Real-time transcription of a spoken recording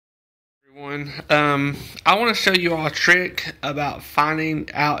Everyone, I want to show you all a trick about finding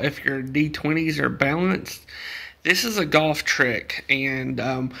out if your D20s are balanced. This is a golf trick,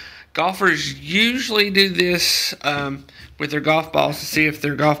 and golfers usually do this with their golf balls to see if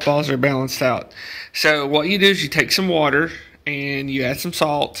their golf balls are balanced out. So what you do is you take some water and you add some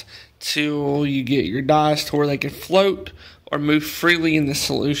salt till you get your dice to where they can float or move freely in the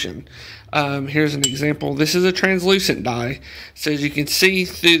solution. Here's an example. This is a translucent dye, so as you can see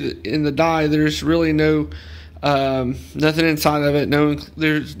in the dye, there's really no nothing inside of it.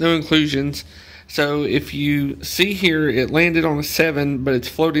 There's no inclusions. So if you see here, it landed on a 7, but it's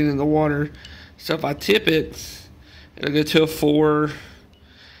floating in the water. So if I tip it, it'll go to a 4.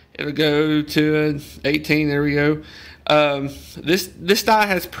 It'll go to an 18. There we go. This dye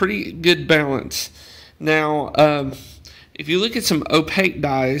has pretty good balance. Now, if you look at some opaque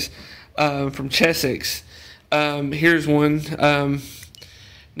dyes from Chessex, here's one.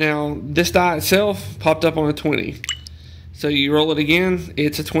 Now, this dye itself popped up on a 20. So you roll it again,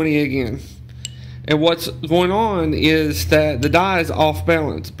 it's a 20 again. And what's going on is that the dye is off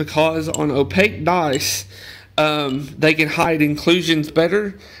balance because on opaque dice, they can hide inclusions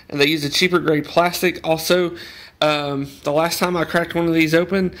better, and they use a cheaper grade plastic. Also, the last time I cracked one of these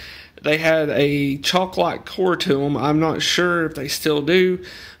open, they had a chalk-like core to them. I'm not sure if they still do,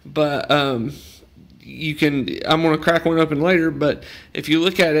 but I'm going to crack one open later, but if you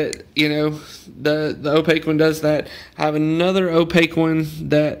look at it, you know, the opaque one does that. I have another opaque one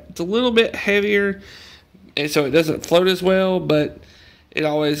that's a little bit heavier, and so it doesn't float as well, but it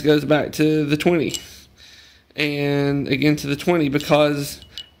always goes back to the 20. And again to the 20 because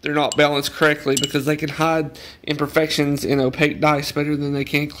they're not balanced correctly, because they can hide imperfections in opaque dice better than they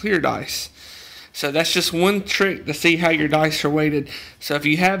can clear dice. So that's just one trick to see how your dice are weighted. So if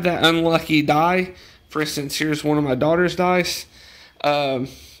you have that unlucky die, for instance, here's one of my daughter's dice, that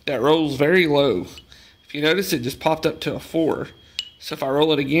rolls very low. If you notice, it just popped up to a 4. So if I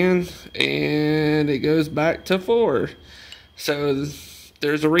roll it again, and it goes back to 4. So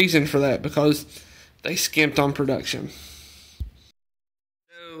there's a reason for that, because they skimped on production.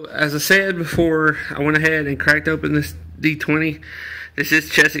 So as I said before, I went ahead and cracked open this D20. This is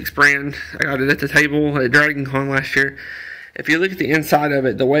Chessex brand. I got it at the table at DragonCon last year. If you look at the inside of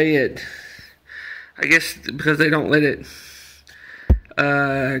it, the way it, I guess because they don't let it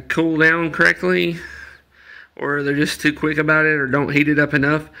cool down correctly, or they're just too quick about it, or don't heat it up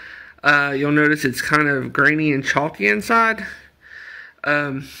enough, you'll notice it's kind of grainy and chalky inside.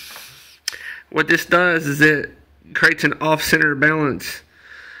 What this does is it creates an off-center balance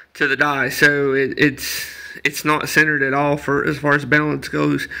to the die, so it's not centered at all for as far as balance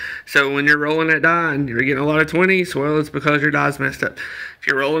goes. So when you're rolling that die and you're getting a lot of 20s, well, it's because your die's messed up. If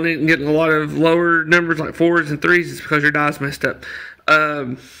you're rolling it and getting a lot of lower numbers like 4s and 3s, it's because your die's messed up.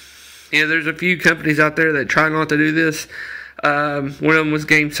 You know, there's a few companies out there that try not to do this. One of them was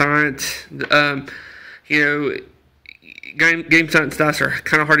Game Science. You know, Game Science dice are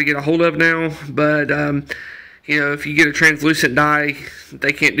kind of hard to get a hold of now, but you know, if you get a translucent die,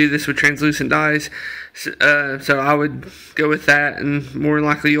 they can't do this with translucent dies. So I would go with that, and more than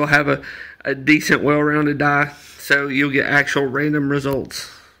likely you'll have a decent, well-rounded die, so you'll get actual random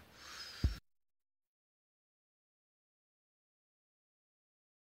results.